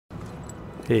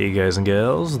Hey guys and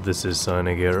gals, this is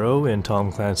Sonic Arrow in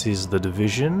Tom Clancy's The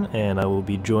Division, and I will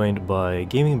be joined by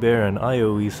GamingBear and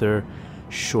ioEther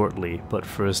shortly, but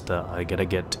first I gotta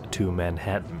get to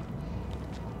Manhattan.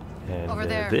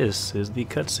 And this is the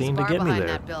cutscene to get me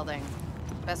there.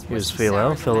 Here's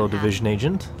Failout, fellow Division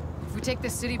agent, If we take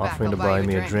this city offering to buy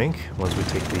me a drink once we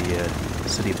take the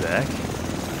city back.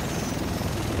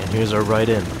 And here's our ride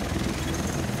in.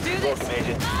 Welcome,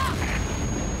 Agent.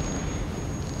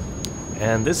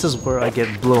 And this is where I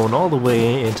get blown all the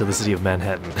way into the city of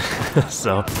Manhattan.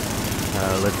 So,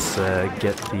 let's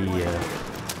get the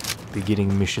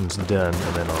beginning missions done,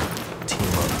 and then I'll team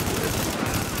up with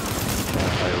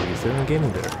ioEther and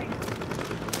GamingBear.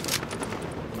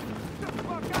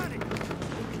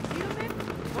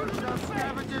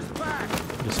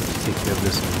 Just have to take care of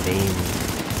this main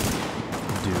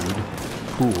dude,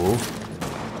 Pool.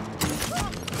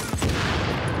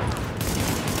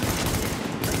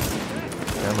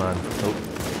 Come on. Oh.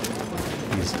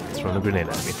 He's throwing a grenade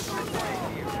at me.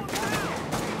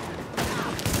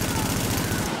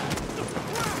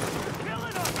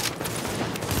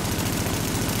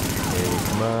 Okay,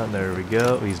 come on. There we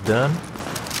go. He's done.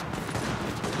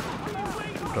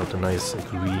 Dropped a nice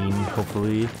green,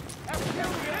 hopefully.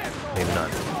 Maybe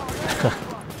not.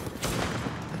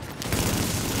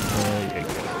 There you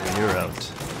go. You're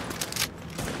out.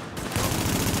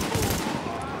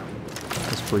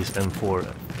 Police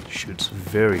M4 shoots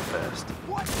very fast.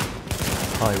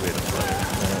 High rate of fire.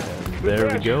 And there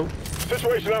we go.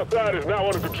 Situation outside is now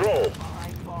under control.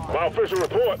 My official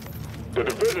report: the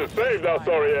division saved our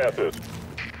sorry asses.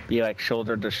 Be like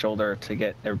shoulder to shoulder to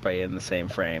get everybody in the same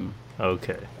frame.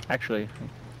 Okay. Actually, I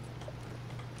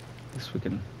guess we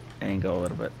can angle a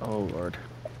little bit. Oh lord.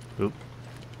 Oop.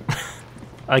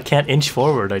 I can't inch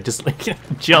forward. I just like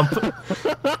jump.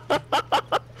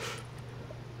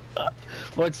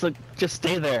 Well, it's like just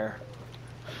stay there.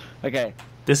 Okay.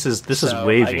 This is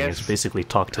waving. It's basically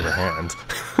talk to the hand.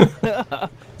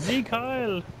 Z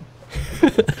Kyle.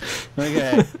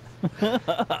 Okay.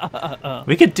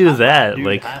 We could do that.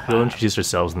 Like we'll introduce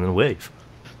ourselves and then wave.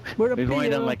 We've only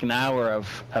done like an hour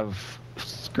of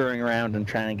screwing around and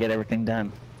trying to get everything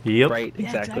done. Yep. Right. Yeah,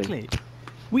 exactly.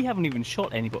 We haven't even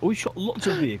shot anybody. We shot lots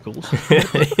of vehicles.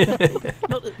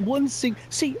 Not one thing.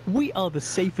 See, we are the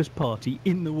safest party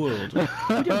in the world.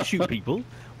 We don't shoot people.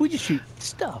 We just shoot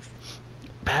stuff.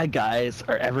 Bad guys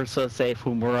are ever so safe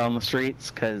when we're on the streets,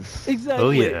 because Exactly. Oh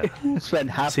yeah. spend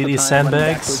half See the these time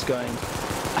sandbags? going.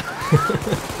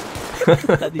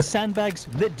 These sandbags,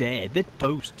 they're dead. They're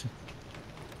toast.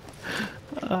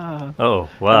 Oh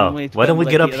wow. Why don't we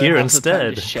get up here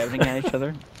instead? Just shouting at each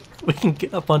other. We can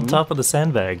get up on top of the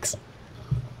sandbags.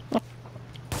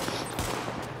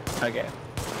 Okay.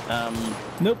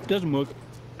 Nope, doesn't work.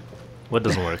 What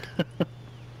doesn't work?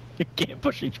 You can't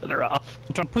push each other off.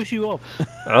 I'm trying to push you off.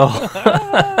 Oh.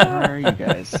 Where are you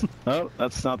guys? Oh,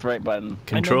 that's not the right button.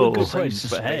 Control. Good friends,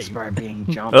 but hey. Spacebar being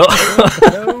jumped. Oh.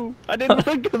 No, I didn't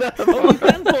think of that. Oh, you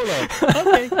can fall off.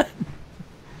 Okay.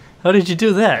 How did you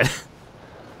do that?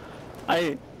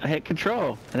 I hit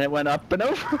control and it went up and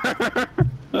over.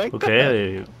 Like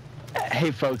Okay. that. Hey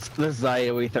folks, this is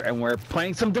ioEther and we're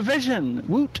playing some Division.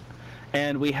 Woot!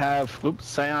 And we have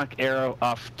Sonic Arrow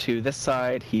off to this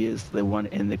side. He is the one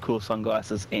in the cool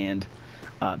sunglasses and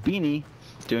beanie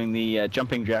doing the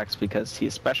jumping jacks because he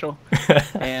is special.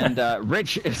 And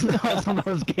Rich is also known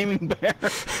as GamingBear.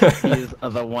 He is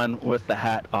the one with the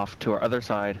hat off to our other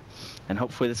side. And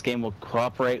hopefully this game will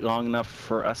cooperate long enough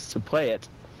for us to play it.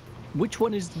 Which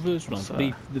one is the first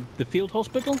one? The field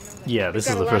hospital? Yeah, this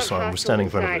is the first one. We're standing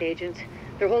in front of it. Agent.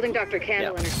 They're holding Dr.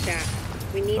 Candle and her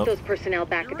staff. We need those personnel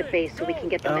back at the base so we can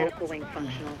get the medical wing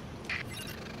functional.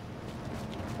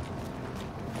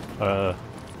 Are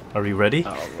we ready?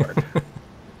 Oh, Lord.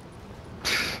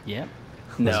 Yeah.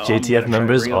 No, JTF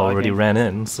members already ran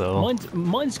in, so...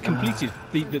 Mine's completed.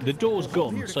 The door's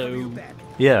gone, so...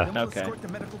 Yeah. Okay.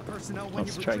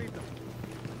 Let's try.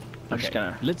 I'm just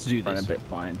gonna let's do run this. a bit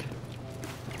blind.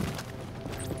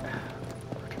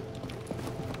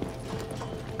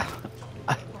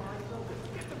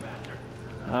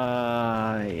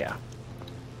 Yeah.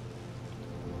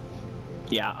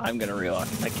 Yeah, I'm gonna reload.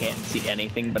 I can't see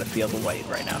anything but a field of white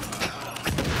right now.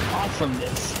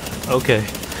 Awesomeness. Okay.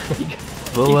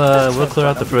 We'll clear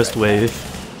out the first wave.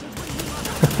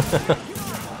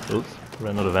 Oops,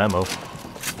 ran out of ammo.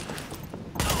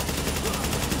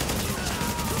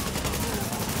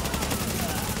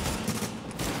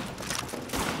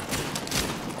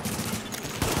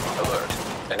 Alert.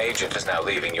 An agent is now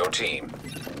leaving your team.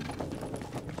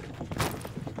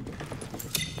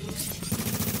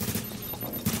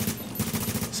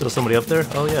 Still somebody up there?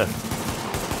 Oh yeah.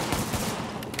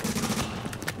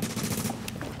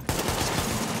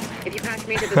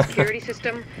 me to the security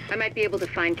system, I might be able to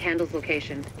find Candle's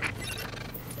location.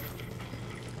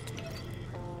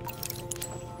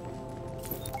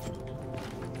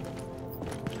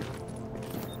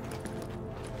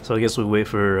 So I guess we wait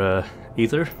for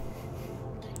Ether.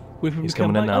 Wait for him He's to come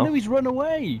coming in back. now. I know he's run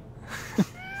away.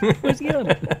 Where's he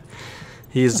going?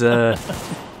 He's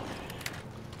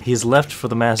left for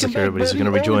the massacre, but he's going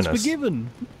to rejoin us. Forgiven.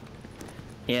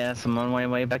 Yes, I'm on my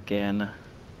way back in.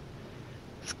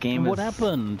 This game What is...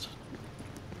 happened?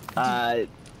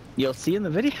 You'll see in the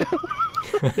video.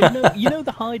 You know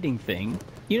the hiding thing.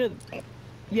 You know,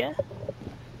 yeah.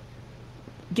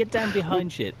 Get down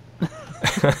behind shit.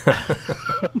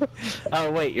 Oh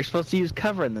wait, you're supposed to use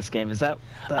cover in this game. Is that?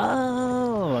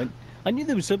 Oh, I knew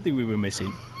there was something we were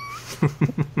missing.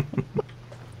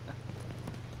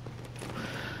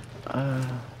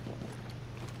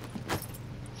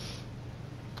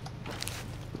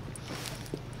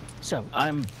 So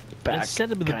I'm back. let's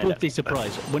set him with a kinda. birthday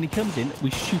surprise. When he comes in, we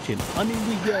shoot him. I mean,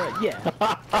 yeah.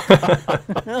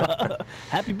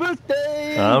 Happy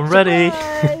birthday! I'm ready.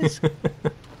 Surprise!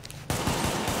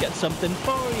 Got something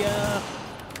for ya.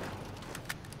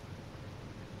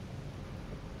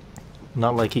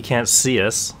 Not like he can't see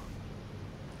us.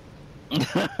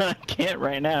 I can't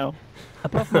right now.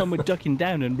 Apart from when we're ducking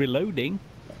down and reloading.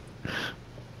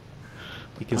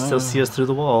 He can still see us through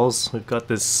the walls. We've got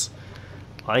this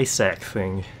ISAC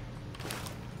thing.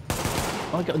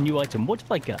 Oh, I got a new item. What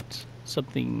have I got?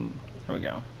 Something. Here we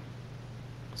go.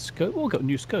 Scope? Oh, I got a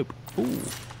new scope. Ooh.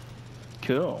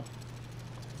 Cool.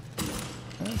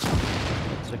 Let's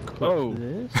equip Oh.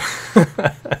 this.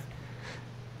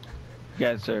 You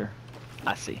guys are.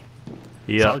 I see.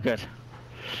 It's all Yeah. good.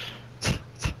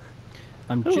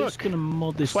 I'm Oh, just look. gonna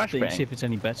mod this thing, Flashbang. see if it's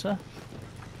any better.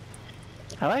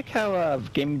 I like how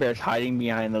GamingBear's hiding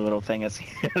behind the little thing as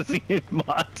he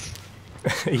mods.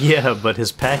 Yeah, but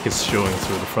his pack is showing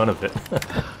through the front of it.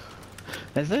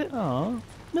 Is it? Oh,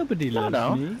 nobody No, loves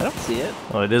no, me. I don't see it.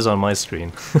 Oh, it is on my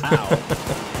screen.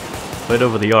 Ow. Right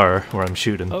over the R where I'm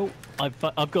shooting. Oh, I've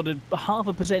got a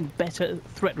 0.5% better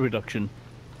threat reduction.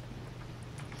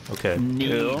 Okay.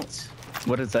 Neat.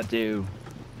 What does that do?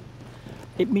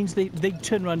 It means they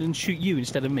turn around and shoot you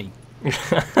instead of me.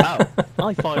 Oh.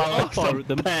 I fire Awesome, at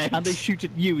them, thanks. and they shoot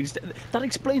at you instead. That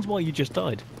explains why you just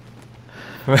died.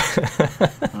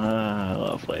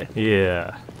 Lovely.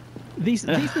 Yeah. These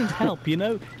things help, you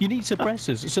know. You need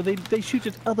suppressors, so they shoot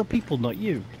at other people, not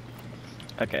you.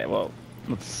 Okay, well,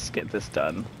 let's get this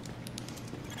done.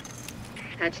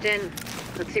 Hatched in.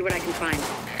 Let's see what I can find.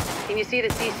 Can you see the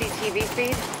CCTV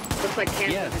feed? Looks like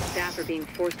Candle and his Yes. staff are being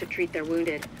forced to treat their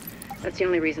wounded. That's the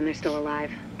only reason they're still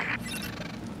alive.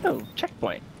 Oh,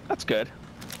 checkpoint. That's good.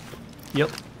 Yep.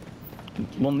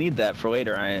 We'll need that for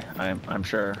later. I'm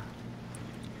sure.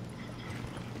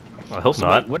 I hope So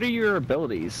not. wait, what are your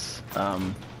abilities? Oh.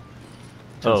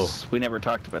 Since we never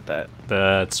talked about that.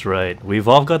 That's right. We've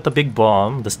all got the big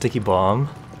bomb, the sticky bomb.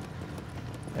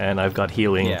 And I've got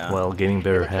healing, Yeah. while It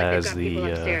GamingBear looks like they've has got people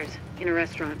the... upstairs in a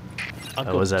restaurant.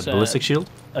 I've was that ballistic shield?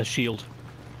 A shield.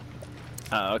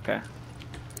 Oh, okay.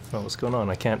 Oh, what's going on?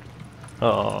 I can't...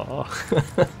 Oh.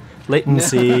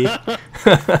 Latency.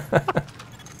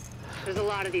 There's a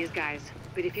lot of these guys,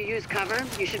 but if you use cover,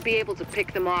 you should be able to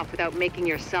pick them off without making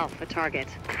yourself a target.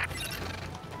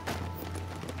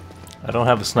 I don't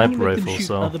have a Can sniper you make them rifle, shoot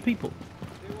so... other people?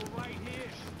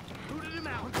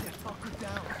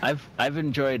 I've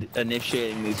enjoyed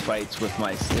initiating these fights with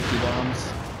my sticky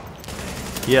bombs.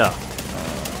 Yeah.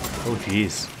 Oh,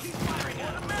 jeez.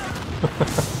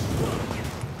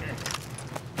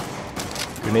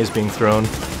 Grenades being thrown.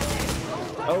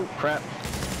 Oh crap!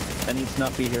 I need to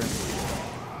not be here.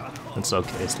 It's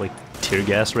okay. It's like tear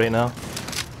gas right now.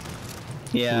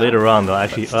 Yeah. Later on, they'll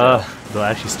actually still. they'll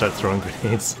actually start throwing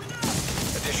grenades.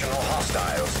 Additional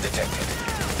hostiles detected.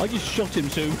 I just shot him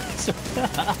too.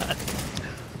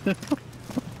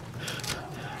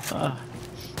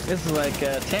 This is like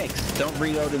tanks. Don't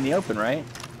reload in the open, right?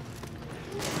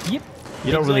 Yep.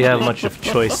 You don't really have much of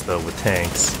choice though with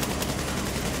tanks.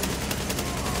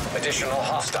 Additional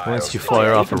hostiles. Once you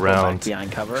fire off a You can pull back round.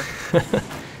 behind cover.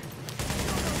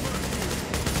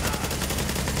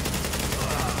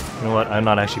 You know what? I'm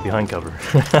not actually behind cover.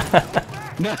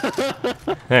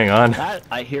 Hang on. That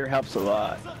I hear helps a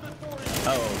lot.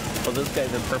 Oh, well, those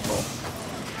guys are purple.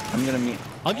 I'm gonna meet.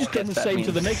 I'm just getting the That same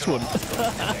to the means- next one.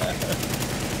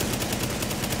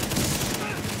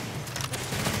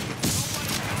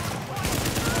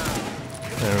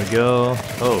 There we go.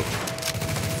 Oh.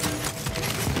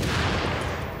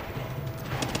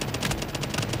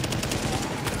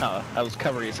 Oh, that was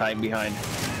cover he's hiding behind.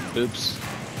 Oops.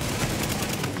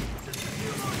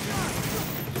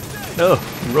 Oh,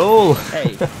 roll!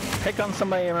 Hey, pick on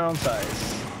somebody your own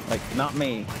size. Like, not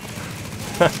me.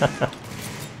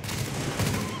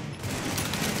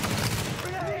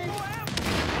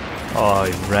 Oh,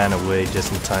 he ran away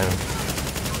just in time.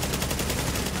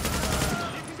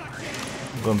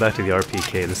 Going back to the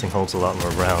RPK, this thing holds a lot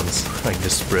more rounds. I can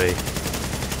just spray.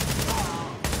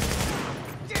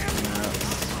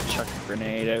 Let's chuck a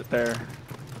grenade out there.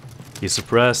 He's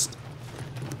suppressed.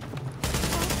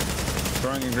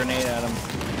 Throwing a grenade at him.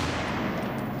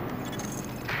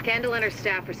 Candle and her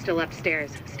staff are still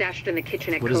upstairs, stashed in the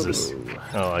kitchen at What is Kobe's. this?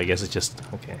 Oh, I guess it's just...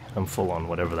 Okay, I'm full on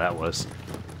whatever that was.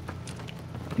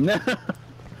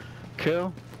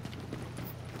 Cool.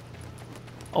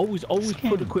 Always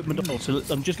put equipment on. So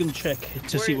I'm just going to check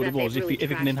to see what it was. Really If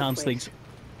it can trashed the enhance place. things.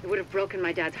 It would have broken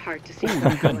my dad's heart to see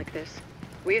something like this.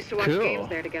 We used to watch Cool. games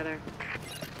there together.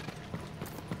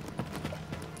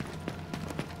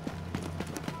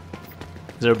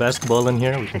 Is there a basketball in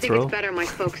here we I can think throw? it's better my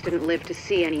folks didn't live to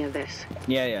see any of this.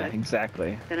 Yeah,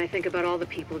 exactly. Then I think about all the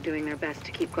people doing their best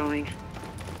to keep going.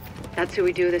 That's who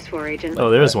we do this for, Agent.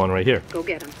 Oh, there's one right here. Go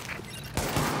get him.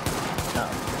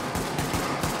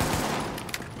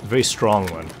 A very strong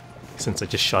one, since I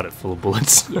just shot it full of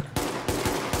bullets.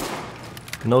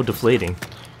 No deflating.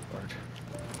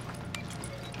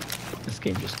 This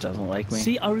game just doesn't like me.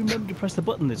 See, I remember to press the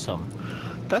button this time.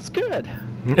 That's good.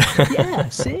 Yeah,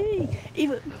 see?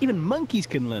 Even monkeys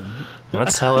can learn.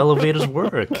 That's how elevators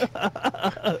work.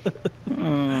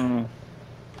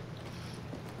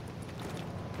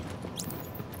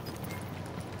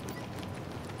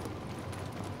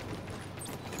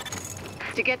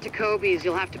 To get to Kobe's,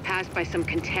 you'll have to pass by some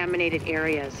contaminated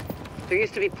areas. There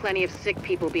used to be plenty of sick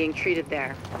people being treated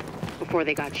there before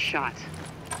they got shot.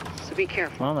 So be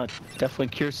careful. Well, that definitely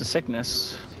cures the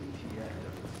sickness.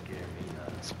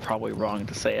 It's probably wrong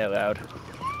to say out loud.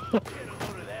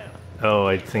 Oh,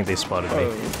 I think they spotted me.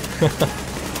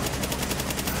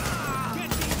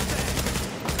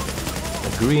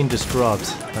 A green just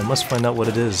dropped. I must find out what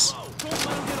it is.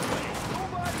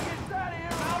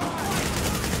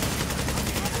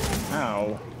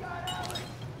 Ow.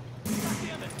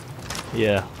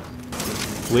 Yeah.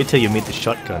 Wait till you meet the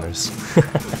shotgunners.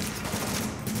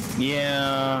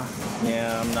 Yeah,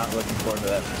 I'm not looking forward to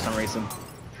that for some reason.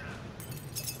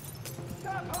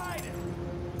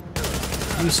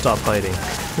 You stop hiding.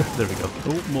 There we go.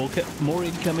 Oh, more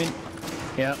incoming.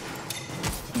 Yep.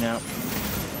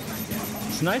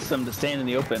 It's nice of them to stand in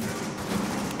the open.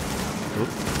 Oop.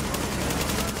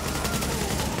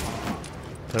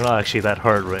 They're not actually that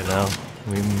hard right now.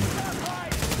 We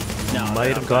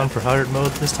might have gone for hard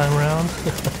mode this time around.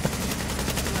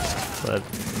 But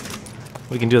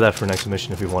we can do that for next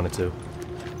mission if we wanted to.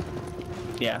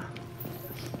 Yeah.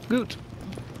 Good.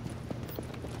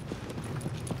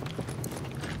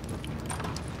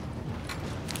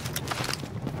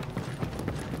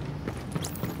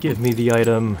 Give me the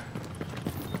item.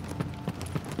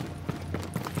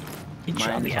 It Mine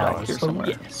shall be is back ours. here Oh, somewhere.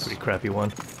 yes. Pretty crappy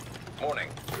one. Warning.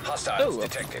 Hostiles Oh,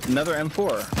 detected. another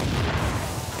M4.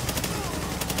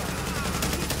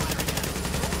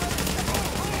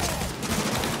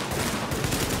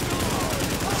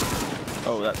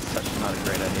 Oh, that's such not a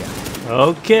great idea.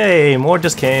 Okay, more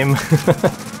just came.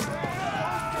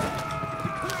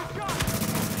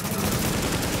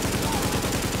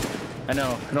 I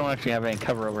know, I don't actually have any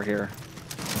cover over here.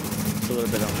 It's a little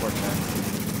bit unfortunate.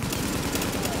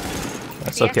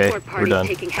 That's The okay. escort We're party's done.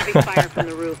 taking heavy fire from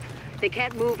the roof. They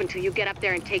can't move until you get up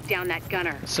there and take down that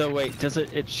gunner. So wait, does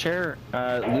it share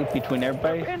loot between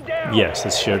everybody? Yes,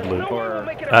 it's shared loot. Or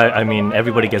I mean,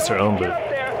 everybody gets their own loot.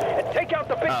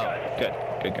 oh,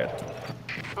 good.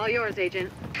 All yours,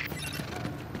 Agent.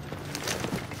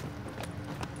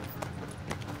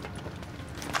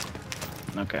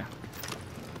 Okay.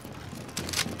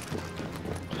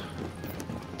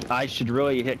 I should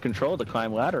really hit control to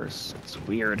climb ladders. It's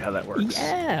weird how that works.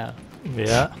 Yeah.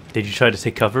 Yeah. Did you try to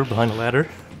take cover behind a ladder?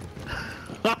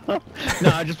 No,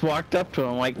 I just walked up to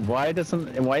him like, why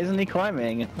isn't he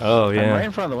climbing? Oh I'm yeah. right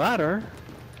in front of the ladder.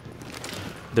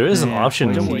 There is an Yeah, option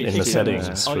wait, in don't worry, the it's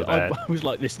settings for I that. was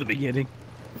like this at the beginning.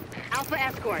 Alpha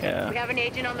Escort, Yeah. we have an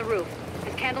agent on the roof.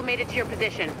 Has Candle made it to your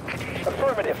position?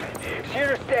 Affirmative.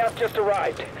 Senior staff just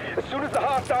arrived. As soon as the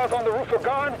hostiles on the roof are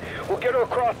gone, we'll get her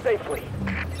across safely.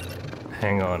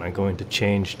 Hang on, I'm going to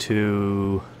change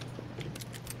to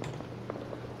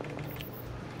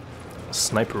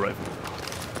sniper rifle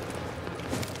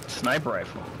Sniper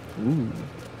rifle.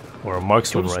 or a Do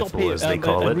marksman you want to stop rifle, here as they and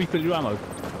call it. refill your ammo?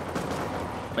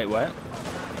 Wait, what?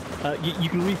 You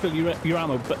can refill your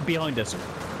ammo, but behind us.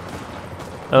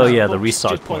 Oh yeah, the Just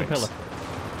restock by the points. pillar.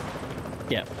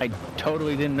 Yeah, I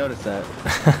totally didn't notice that.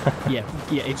 yeah,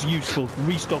 it's useful.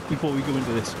 Restock before we go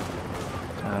into this.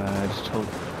 Just hold.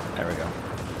 There we go.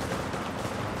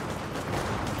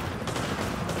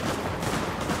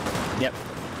 Yep.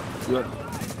 Good.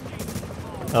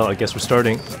 Oh, I guess we're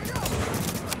starting.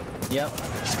 Yep.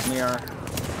 We are.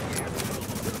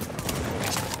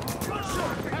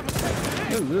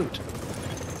 Ooh, loot.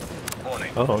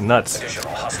 Warning. Oh, nuts. Additional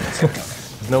hostiles incoming.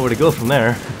 There's nowhere to go from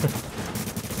there.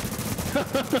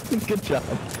 Good job.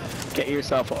 Get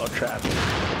yourself all trapped.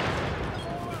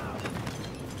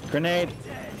 Grenade.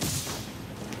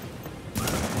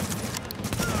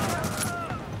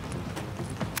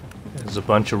 There's a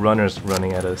bunch of runners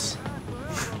running at us.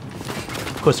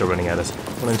 Of course they're running at us.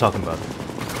 What am I talking about?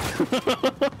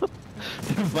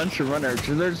 A bunch of runners.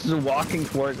 They're just walking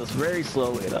towards us very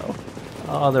slowly, though.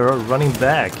 Oh, they're all running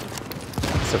back.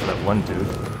 Except for that one dude.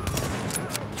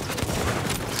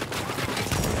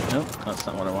 Nope, that's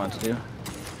not what I wanted to do.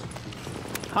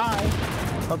 Hi.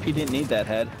 Hope you didn't need that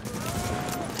head.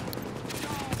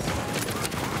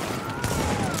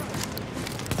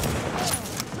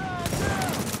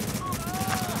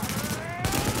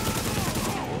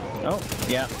 Oh,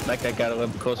 yeah, that guy got a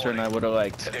little closer than I would have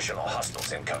liked. Additional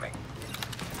hostiles incoming.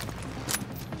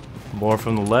 More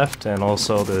from the left, and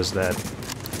also there's that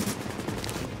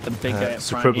The big guy up front,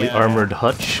 superbly yeah. armored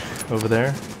hutch over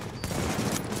there.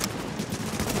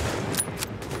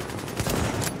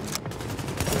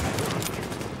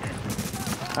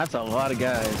 That's a lot of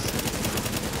guys.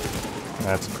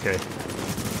 That's okay.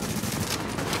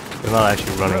 They're not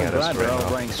actually running at us Glad they're right all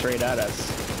now. running straight at us.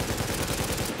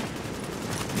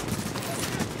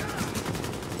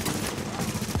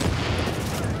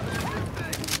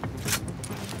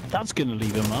 That's gonna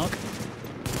leave a mark.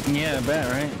 Yeah, I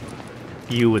bet, right?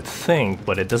 You would think,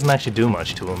 but it doesn't actually do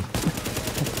much to them.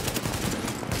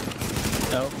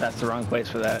 Oh, that's the wrong place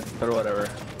for that, but whatever.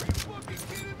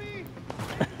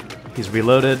 He's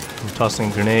reloaded. I'm tossing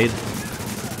a grenade.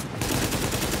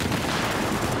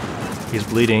 He's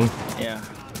bleeding. Yeah.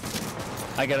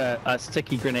 I got a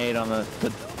sticky grenade on the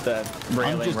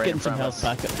railing I'm just right in getting some front of health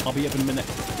us. back. I'll be up in a minute.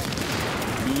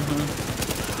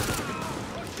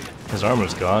 His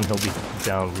armor's gone. He'll be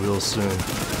down real soon.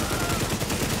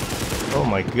 Oh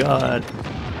my god.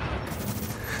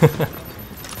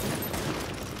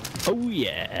 Oh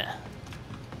yeah.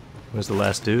 Where's the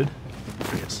last dude?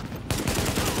 Yes.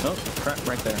 Oh, crap,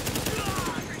 right there.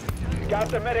 Got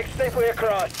the medic safely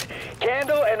across.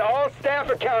 Candle and all staff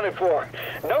accounted for.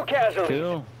 No casualties.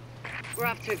 Cool. We're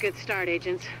off to a good start,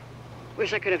 agents.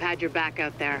 Wish I could have had your back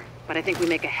out there, but I think we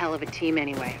make a hell of a team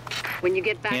anyway. When you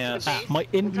get back Yeah. to the base, My we'll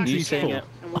talk to inventory's saying full. it.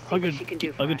 and we'll see I'm what she can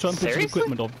do for gonna try us. and put some Seriously?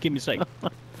 equipment on. Give me a sec.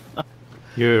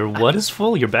 Your what is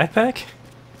full? Your backpack?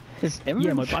 His Yeah,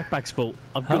 my backpack's full.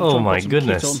 I've got to Oh try and my put some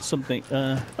goodness. kit on something.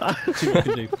 See what I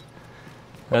can do.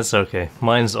 That's okay.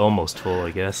 Mine's almost full,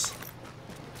 I guess.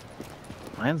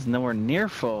 Mine's nowhere near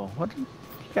full. What have you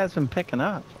guys been picking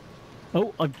up?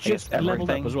 Oh, I've guess just leveled up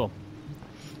everything. as well.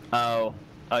 Oh.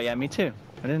 Oh, yeah, me too.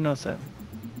 I didn't notice that.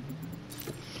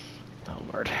 Oh,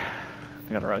 Lord.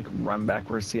 I gotta like run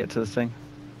backwards to get to this thing.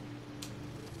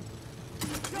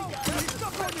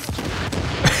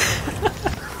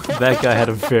 That guy had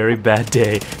a very bad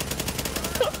day.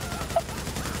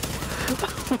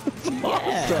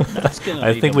 Yeah, that's gonna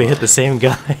I leave think a we mark. hit the same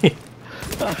guy.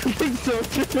 I think so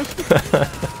too.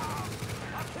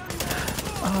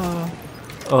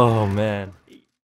 Oh man.